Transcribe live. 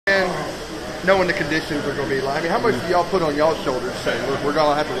knowing the conditions are going to be like? I mean, how much do y'all put on y'all's shoulders saying, look, we're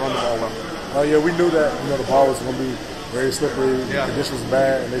going to have to run the ball well? Yeah, we knew that the ball was going to be very slippery, yeah. The conditions were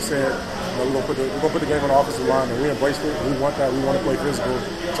bad, and they said we're going to put the game on the offensive line, and we embraced it. We want that. We want to play physical,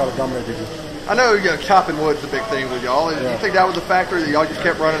 try to dominate the game. I know chopping wood's a big thing with y'all. And you think that was a factor that y'all just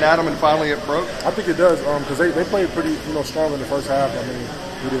kept running at them and finally it broke? I think it does because they played pretty strong in the first half. I mean,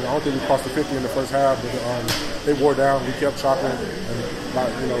 I don't think we crossed the 50 in the first half, but they wore down. We kept chopping, and by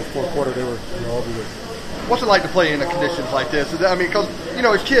fourth quarter they were over with. What's it like to play in conditions like this? I mean, because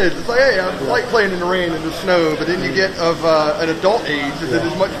as kids, it's like, hey, I like playing in the rain and the snow. But then you get of an adult age. Is it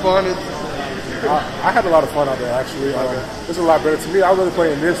as much fun as? I had a lot of fun out there actually. It's a lot better to me. I really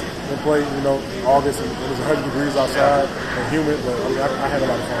play in this than play in August and it was 100 degrees outside and humid. But I had a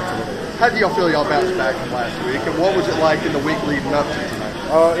lot of fun today. How do y'all feel y'all bounced back from last week? And what was it like in the week leading up to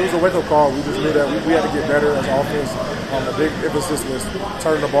tonight? It was a wake-up call. We just knew that we had to get better as offense. The big emphasis was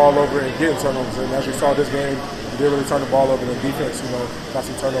turning the ball over and getting turnovers. And as you saw this game, we did really turn the ball over. And defense, got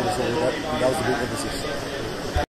some turnovers. So that was a big emphasis.